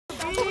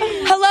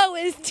How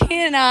is Tina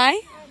and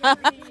I?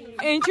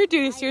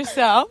 Introduce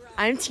yourself.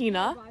 I'm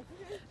Tina.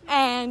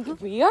 And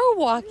we are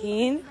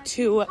walking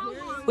to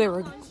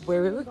where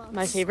we're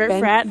My favorite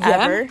frat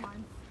ever,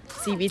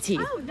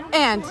 CBT.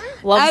 And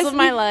Loves of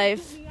my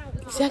life.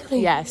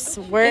 Exactly. Yes,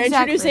 we're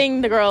introducing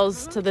the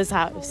girls to this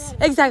house.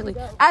 Exactly.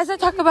 As I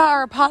talk about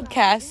our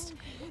podcast,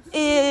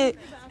 if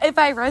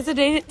I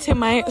resonate it to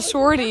my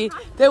sorority,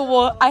 that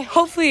will I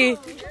hopefully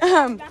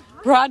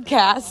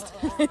broadcast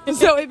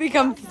so it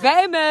becomes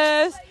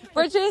famous.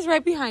 Bridget is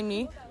right behind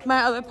me, my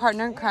other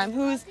partner in crime,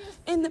 who's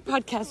in the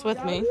podcast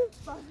with me.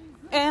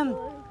 And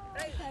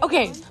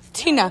okay,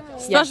 Tina,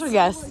 special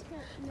guest,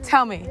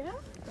 tell me,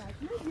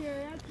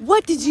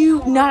 what did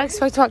you not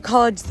expect about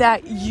college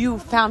that you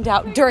found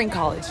out during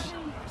college?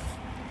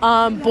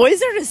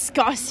 Boys are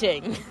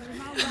disgusting.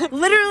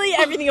 Literally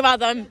everything about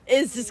them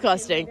is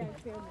disgusting.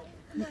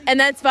 And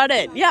that's about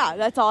it. Yeah,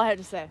 that's all I have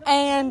to say.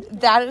 And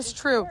that is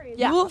true.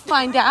 Yeah. You will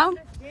find out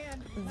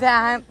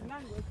that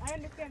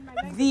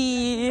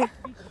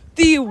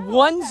the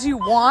ones you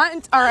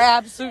want are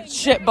absolute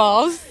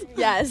shitballs.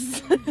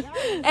 Yes.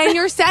 And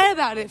you're sad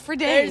about it for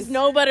days. There's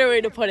no better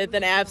way to put it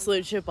than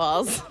absolute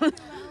shitballs.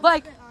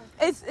 Like,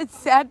 it's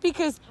sad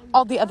because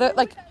all the other,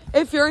 like,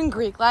 if you're in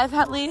Greek life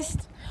at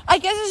least, I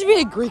guess it should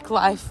be a Greek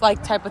life,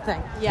 like, type of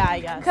thing. Yeah, I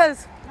guess.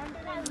 Because,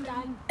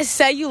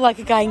 say you like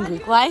a guy in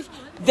Greek life,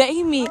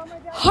 they meet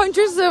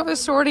hundreds of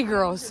sorority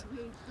girls.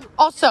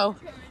 Also,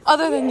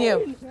 other than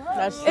you.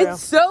 That's true.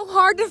 It's so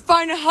hard to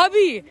find a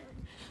hubby.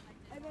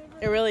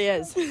 It really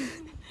is.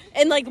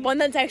 And, like, one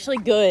that's actually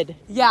good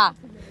Yeah,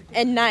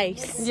 and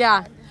nice.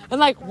 yeah. And,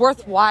 like,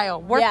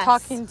 worthwhile, worth Yes.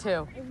 talking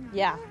to.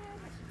 Yeah.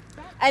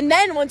 And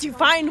then once you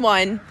find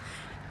one,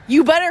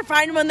 you better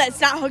find one that's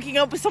not hooking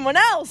up with someone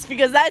else,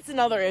 because that's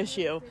another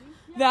issue.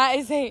 That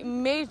is a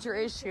major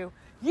issue.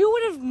 You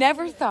would have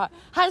never thought,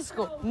 high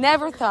school,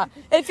 never thought.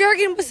 If you're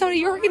hooking up with somebody,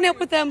 you're hooking up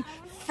with them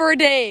for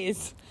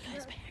days.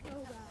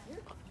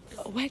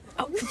 What?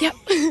 Oh, yep.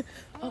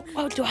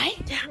 Oh, do I?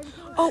 Yeah.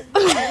 Oh.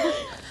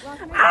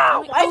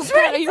 Ow! I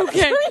swear, Are you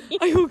okay?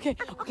 Are you okay?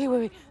 Okay,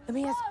 wait. Let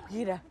me ask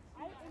Rita.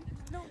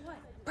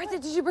 Brenda,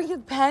 did you bring your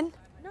pen?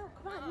 No,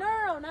 come on.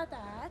 No, not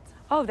that.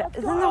 Oh, isn't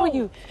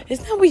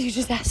that what you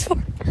just asked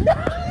for?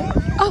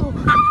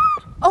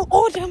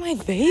 Oh, is that my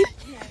vape?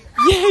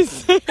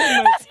 Yes.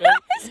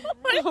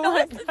 Oh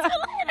my god.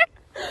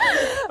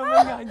 Oh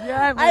my god,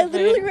 yeah. I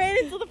literally ran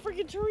into the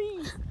freaking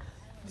tree.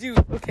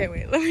 Dude, okay,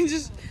 wait. Let me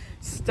just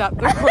stop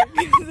the recording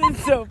because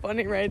it's so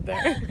funny right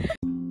there.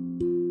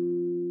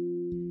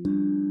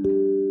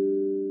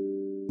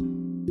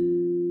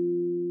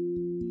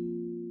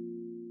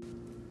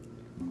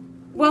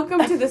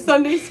 Welcome to the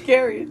Sunday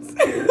Scaries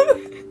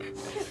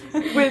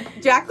with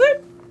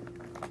Jacqueline.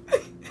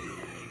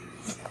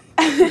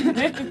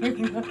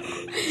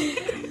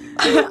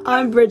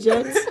 I'm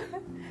Bridget.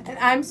 And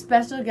I'm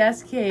special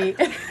guest Kate.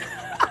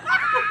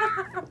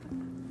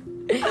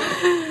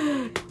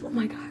 Oh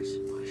my gosh.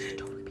 Oh,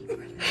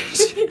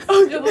 she should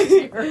totally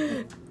be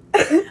British.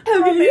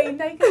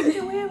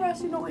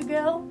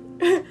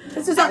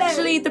 This is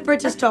actually the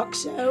British talk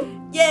show.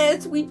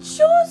 Yes, we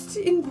just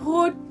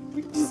import.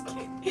 We just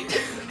kidding.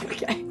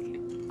 Okay.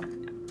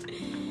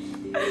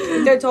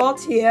 The talk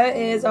here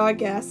is our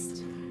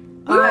guest.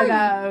 We're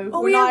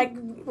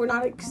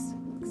not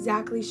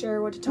exactly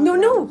sure what to talk about.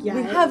 No. yet.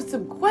 We have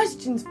some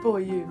questions for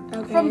you.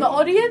 Okay. From the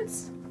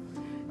audience?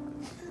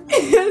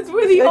 Yes,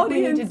 we're the audience.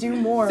 We need to do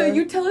more. So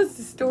you tell us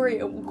the story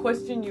and we'll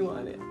question you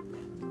on it.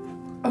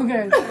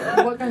 Okay.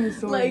 What kind of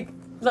story?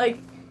 Like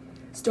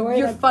story.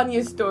 your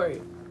funniest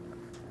story.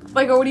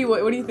 Like, or what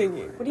are you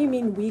thinking? What do you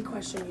mean we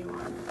question you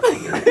on?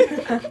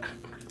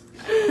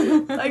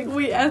 Like,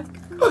 we ask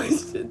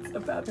questions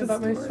about the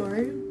About my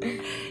story.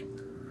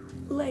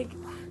 Like,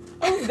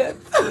 Oh,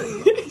 that's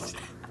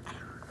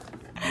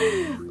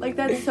like,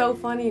 that's so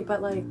funny,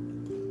 but like,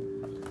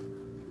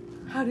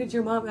 how did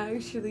your mom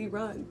actually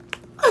run?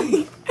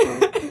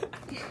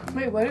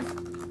 Wait, what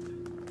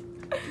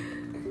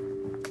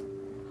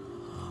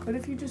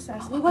if you just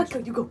asked What?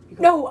 You go.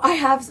 no, I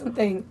have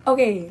something.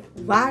 Okay,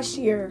 last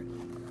year,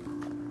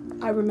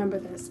 I remember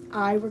this.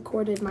 I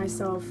recorded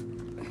myself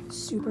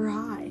super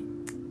high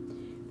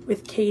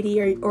with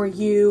Katie or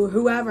you,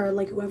 whoever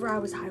I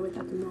was high with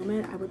at the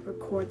moment. I would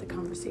record the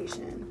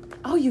conversation.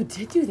 Oh, you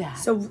did do that.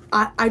 So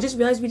I just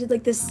realized we did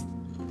like this.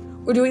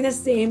 We're doing the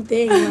same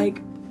thing,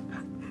 like.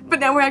 But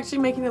now we're actually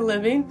making a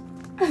living.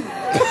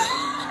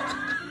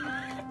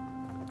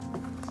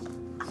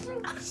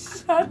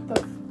 Shut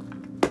the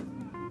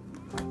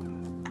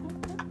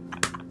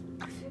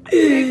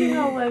making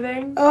a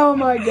living. Oh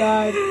my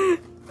god.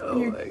 Oh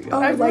my god.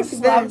 Oh, I've like just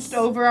slouched this.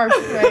 over our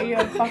tray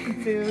of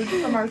fucking food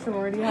from our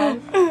sorority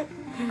house.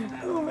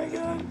 Oh my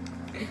god.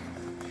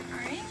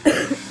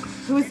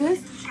 Who is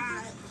this?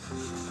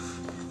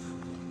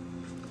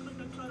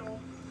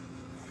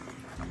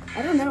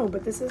 I don't know,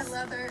 but this is.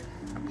 Leather,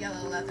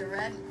 yellow leather,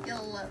 red,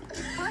 yellow leather.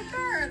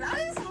 Parker, that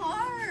is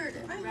hard.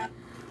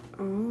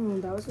 Oh,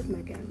 that was with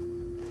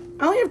Megan.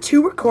 I only have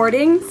 2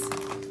 recordings.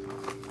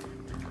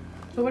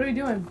 So what are we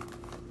doing?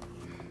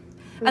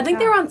 I think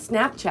they were on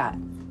Snapchat.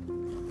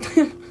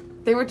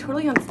 They were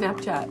totally on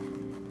Snapchat.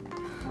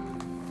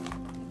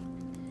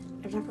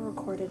 I've never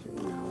recorded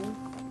it, no.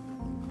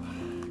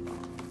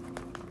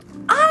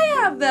 I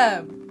have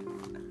them!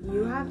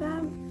 You have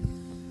them?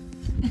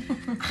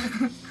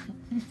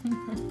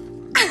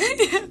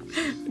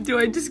 Do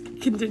I just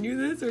continue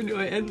this or do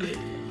I end it?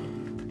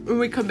 When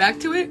we come back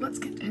to it? Let's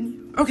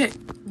continue. Okay.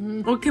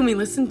 Well, can we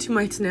listen to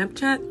my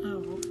Snapchat?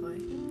 Oh,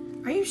 hopefully.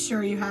 Are you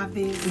sure you have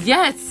these?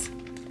 Yes!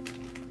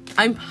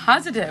 I'm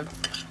positive.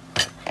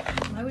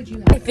 Why would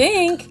you I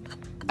think.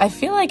 I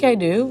feel like I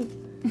do.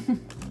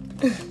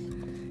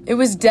 It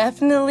was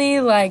definitely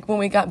like when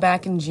we got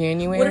back in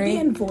January. Would it be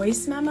in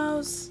voice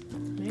memos?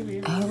 Maybe.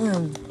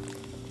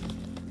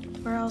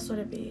 Where else would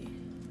it be?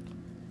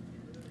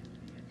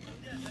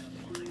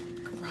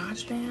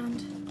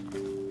 GarageBand?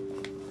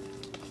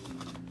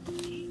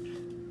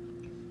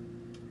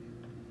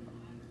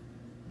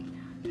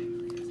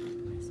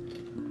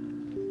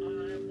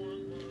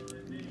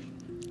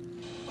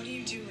 What are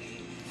you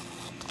doing?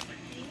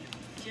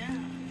 Yeah.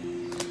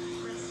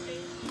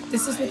 Resting?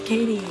 This is with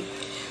Katie.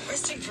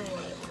 Resting for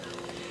what?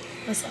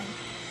 Listen.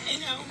 You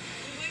know,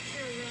 we went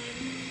for a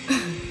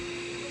run. I'm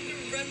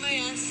gonna run my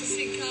ass to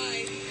see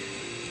Kai.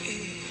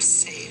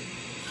 Same.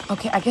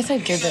 Okay, I guess I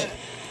did it.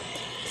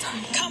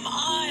 Come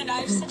on,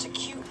 I have such a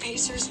cute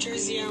Pacers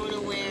jersey I want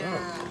to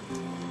wear.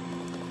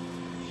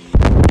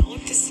 Don't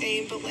look the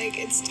same, but like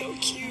it's still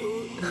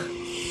cute.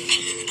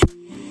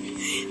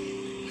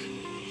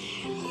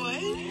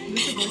 What?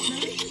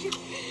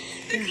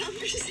 The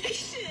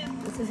conversation.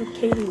 This is with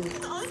Katie.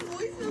 On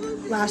voice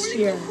memos. Last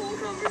year.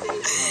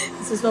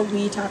 This is what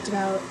we talked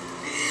about.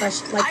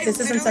 Like, this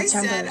is in I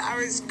September. said I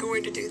was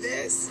going to do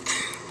this.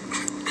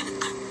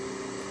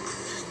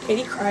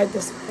 Katie cried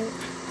this night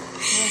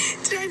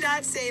Did I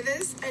not say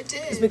this? I because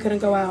did. we couldn't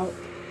go out.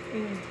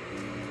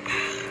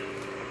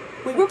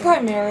 We were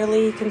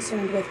primarily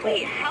concerned with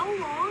Wait, how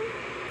long?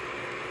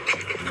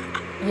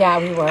 Yeah,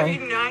 we Have were.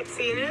 you not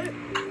seen it?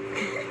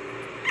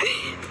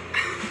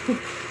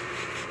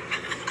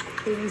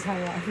 Katie's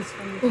high life is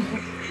funny.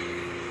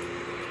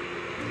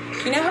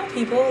 You know how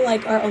people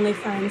like are only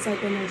friends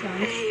like when they're I drunk?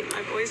 hate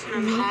my voice when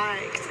I'm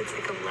high because it's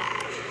like a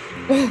laugh.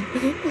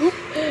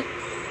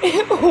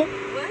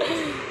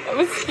 That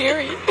was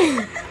scary.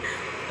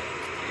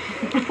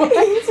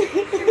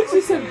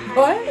 She said,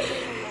 what?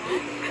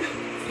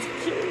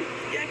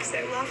 Yeah, because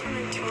I laugh when I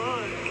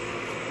talk.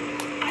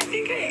 I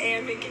think I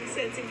am making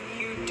sense and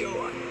you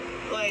don't.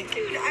 Like,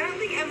 dude, I don't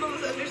think Emma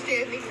was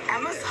understanding.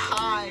 Emma's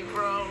high,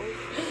 bro.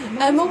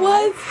 Emma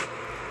was?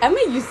 Emma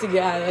used to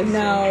get out of this.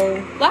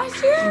 No,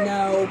 Last year?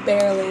 no,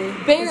 barely.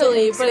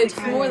 Barely, but it's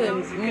Time. more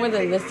than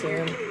this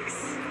year.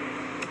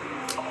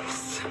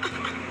 False.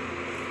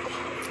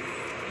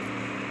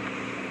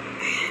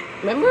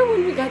 Remember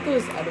when we got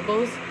those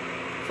edibles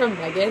from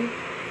Megan?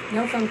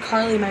 No, from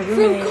Carly, my From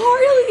roommate.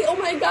 Carly! Oh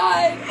my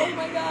god! Oh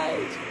my god!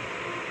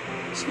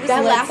 She was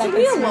That lit lasted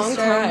me a second long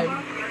semester.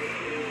 time.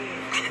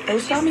 Oh,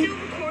 she got me. Still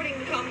recording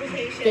the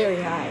conversation.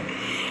 Very high.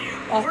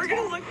 We're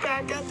gonna look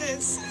back at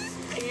this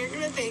and you're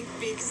gonna thank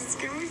me because it's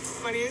gonna be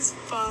funny as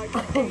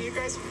fuck and you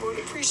guys won't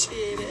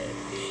appreciate it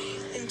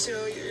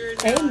until you're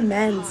not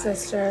Amen, high.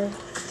 sister.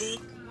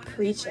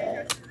 Preach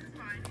it.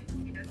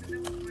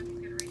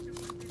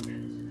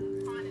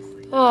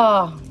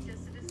 Oh.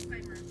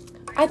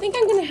 I think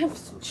I'm gonna have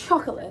some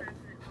chocolate.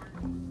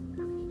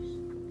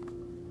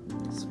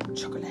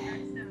 Chocolate.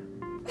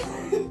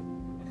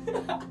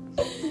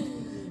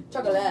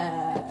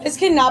 Chocolate. This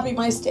cannot be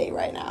my state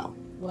right now.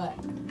 What?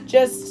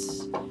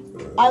 Just,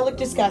 I look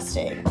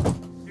disgusting.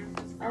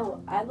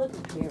 Oh, I look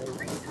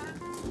very.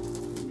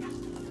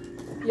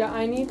 Yeah,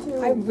 I need to.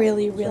 I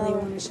really, really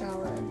want to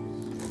shower. I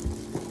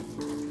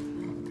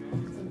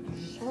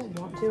don't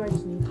want to, I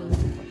just need to.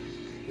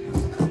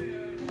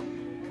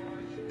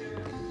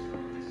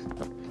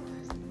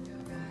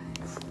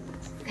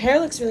 Your hair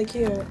looks really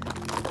cute.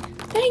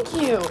 Thank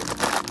you.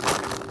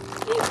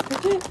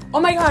 Oh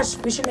my gosh,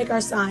 we should make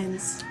our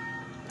signs.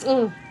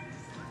 Would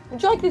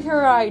you like to hear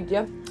our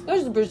idea? This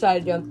is the first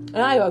idea, and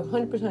I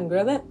 100%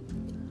 agree with it.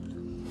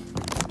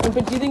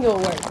 But do you think it will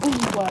work?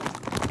 What?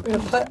 We're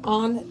gonna put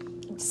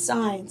on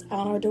signs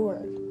on our door.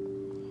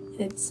 And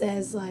it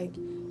says like,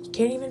 you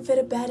can't even fit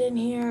a bed in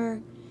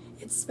here.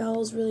 It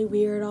smells really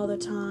weird all the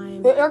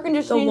time. The air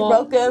conditioning's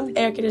broken.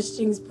 Air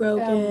conditioning's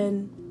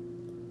broken.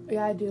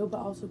 Yeah, I do, but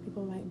also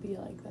people might be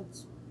like,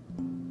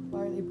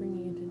 why are they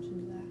bringing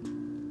attention to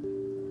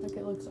that? Like,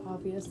 it looks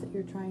obvious that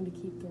you're trying to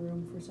keep the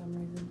room for some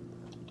reason.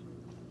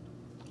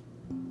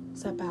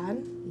 Is that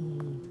bad?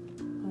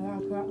 Yeah,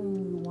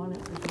 apparently you want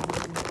it for some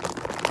reason.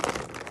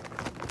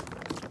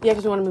 Yeah,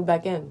 because you want to move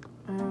back in.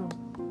 I know.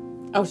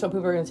 Oh, so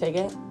people are going to take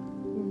it?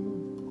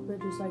 But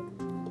just like,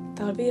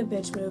 That would be a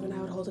bitch move and I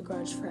would hold a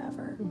grudge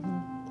forever.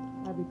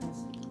 I'd be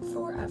pissed.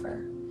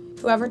 Forever.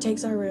 Whoever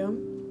takes our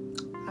room,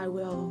 I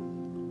will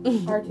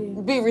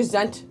RT. Be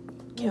resent.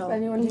 kill. If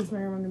anyone takes my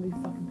room, I'm gonna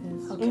be fucking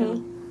pissed. I'll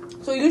kill.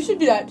 So you should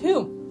do that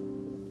too.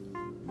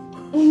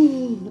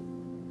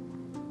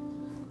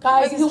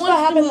 Guys, Like, this who is what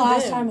wants to happened move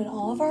last in? time, and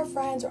all of our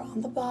friends are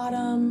on the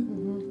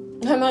bottom.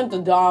 I'm at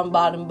the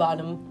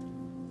bottom.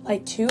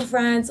 Like 2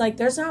 friends. Like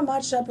there's not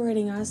much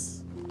separating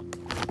us.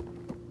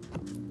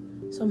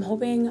 So I'm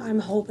hoping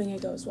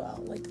it goes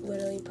well. Like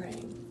literally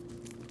praying.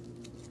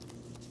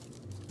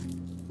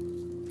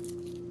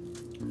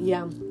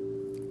 Yeah.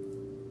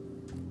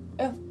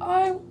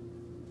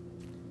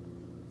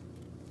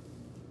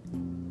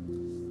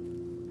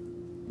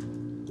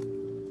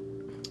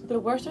 The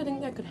worst I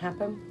think that could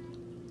happen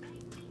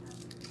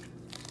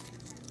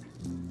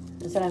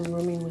is that I'm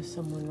rooming with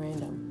someone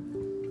random.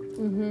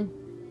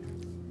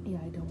 Yeah,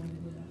 I don't want to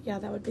do that. Yeah,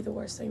 that would be the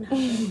worst thing to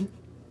happen.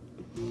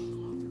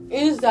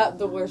 Is that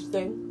the worst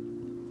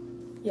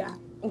thing? Yeah.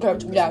 Okay,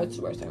 yeah, it's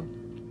the worst thing.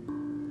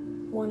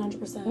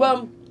 100%.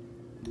 Well,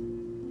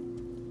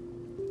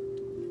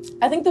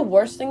 I think the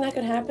worst thing that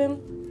could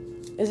happen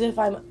is if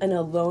I'm in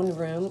a lone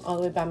room all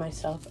the way by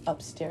myself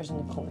upstairs in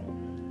the corner.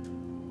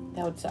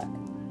 That would suck.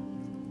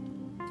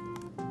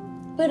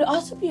 But it'd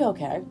also be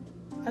okay.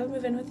 I would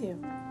move in with you.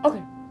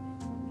 Okay.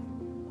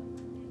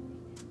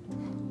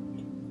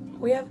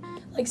 We have,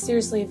 like,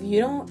 seriously, if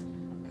you don't,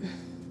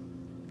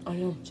 I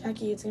know.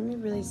 Jackie, it's gonna be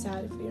really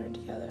sad if we aren't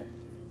together.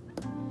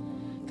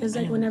 Because,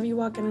 like, whenever you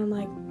walk in, I'm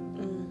like,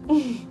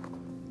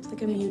 it's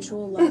like a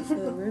mutual love for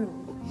the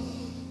room.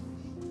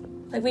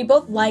 Like, we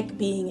both like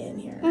being in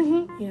here.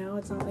 You know,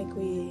 it's not like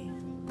we.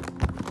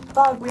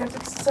 Fuck, we have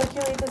to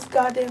circulate this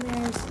goddamn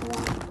air. So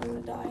I'm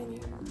gonna die in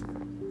here.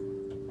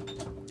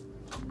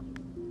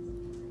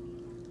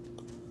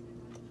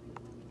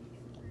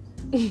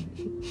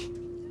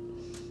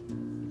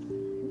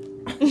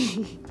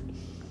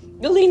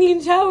 The leaning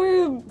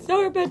Sour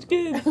Patch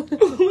Kids.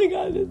 Oh my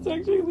god, it's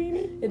actually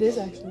leaning. It is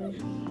actually.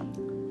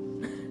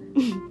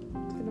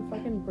 It's gonna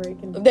fucking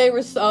break and They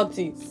were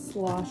salty,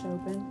 slosh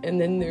open. and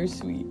then they're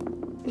sweet.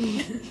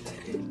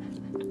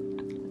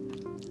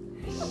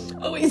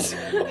 Oh wait.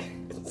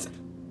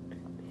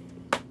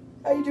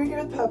 Are you doing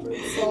it with pepper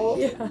and salt?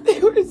 Yeah. They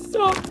were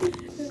salty.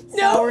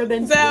 Sour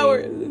than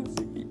sour.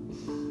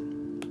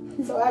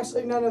 So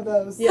actually, none of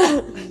those.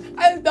 Yeah.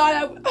 I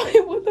thought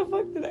what the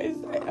fuck did I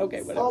say?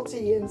 Okay, whatever.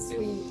 Salty and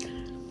sweet.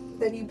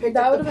 Then you picked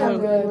That up the would've been pepper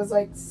and good. it was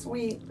like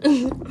sweet. I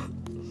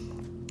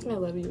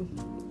love you.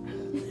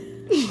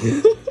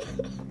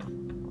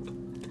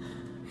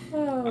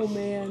 Oh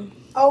man.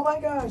 Oh my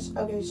gosh.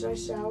 Okay, should I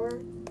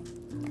shower?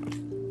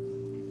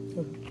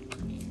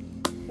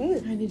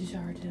 I need to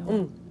shower too.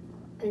 Mm.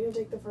 Are you gonna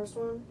take the first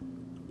one?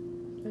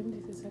 I can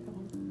take the second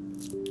one.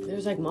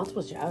 There's like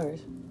multiple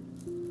showers.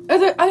 Are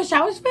the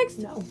showers fixed?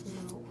 No.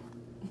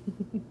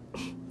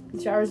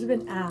 The showers have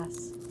been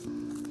ass.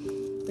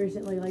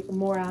 Recently, like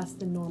more ass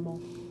than normal.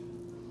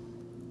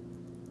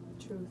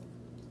 Truth.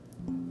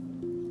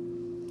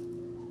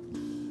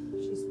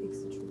 She speaks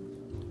the truth.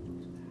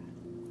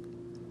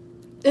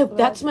 If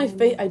that's my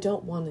fate, I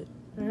don't want it.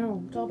 I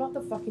know. It's all about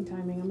the fucking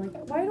timing. I'm like,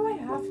 why do I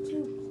have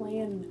to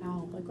plan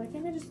out? Like, why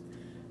can't I just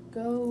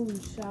go and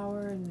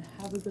shower and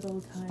have a good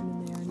old time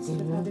in there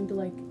instead of having to,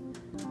 like,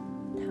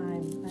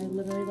 time? I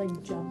literally,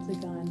 like, jump the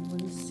gun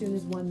when as soon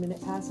as 1 minute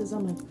passes,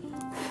 I'm like,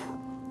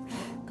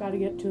 gotta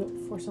get to it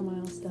before someone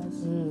else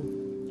does.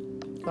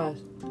 Gosh.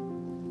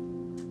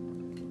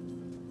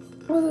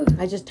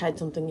 I just tied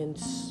something in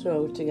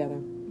so together.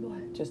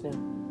 What? Just now.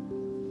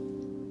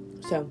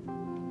 So,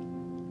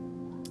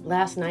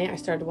 last night I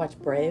started to watch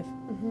Brave,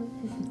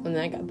 and then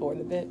I got bored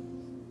of it.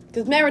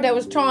 Because Merida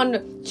was trying to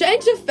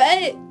change the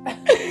fate!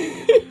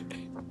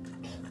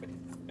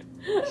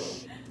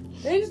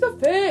 Change the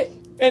fit!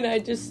 And I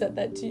just said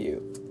that to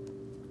you.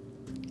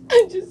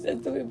 I just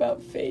said something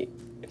about fate.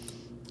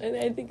 And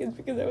I think it's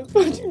because I was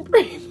watching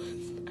Brave.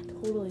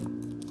 Totally.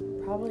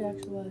 Probably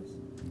actually was.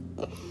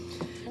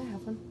 Can I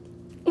have one?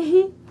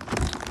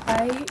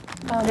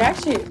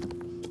 Actually,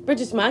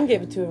 Bridget's mom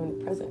gave it to him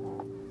in a present.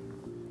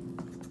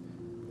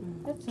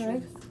 That's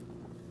nice.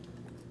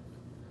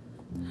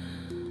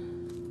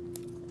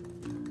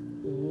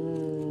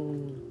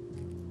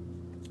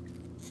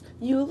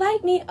 You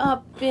light me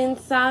up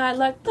inside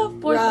like the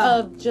 4th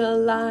of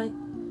July.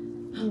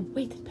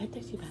 Wait, did Pet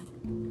text you back?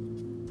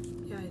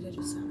 Yeah, I did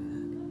just tell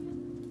me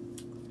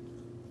that.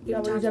 Yeah,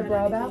 what is that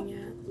bra about?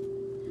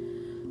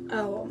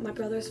 Oh, my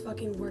brother's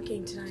fucking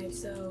working tonight,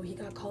 so he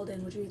got called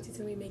in, which means he's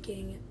gonna be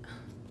making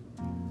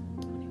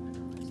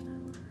 $21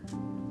 an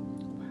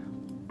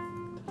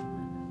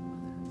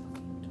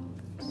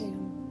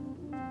Damn.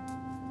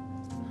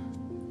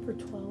 For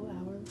 12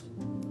 hours.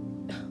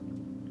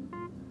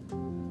 hour.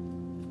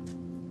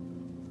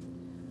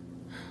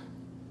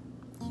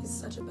 He's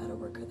such a better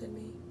worker than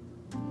me.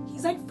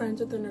 He's like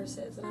friends with the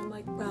nurses, and I'm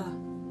like, bruh,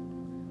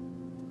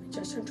 I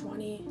just turned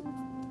 20.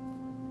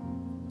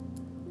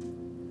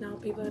 Now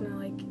people are gonna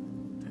like,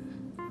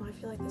 oh, I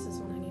feel like this is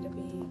when I need to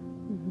be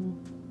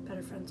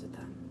better friends with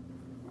them.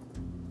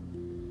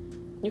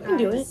 You can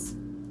do it. Guys.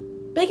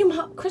 Bake him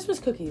Christmas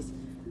cookies.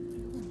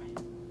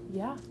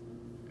 Yeah.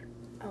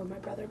 Oh, my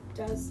brother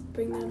does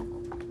bring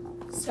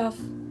them stuff.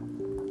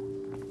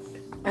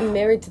 I'm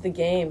married to the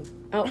game.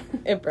 Oh,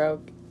 it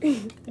broke.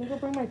 I'm gonna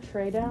bring my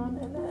tray down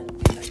and then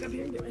back up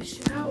here and get my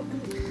shit out.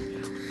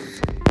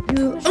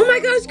 Oh my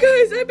gosh,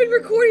 guys, I've been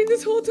recording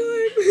this whole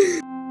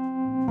time.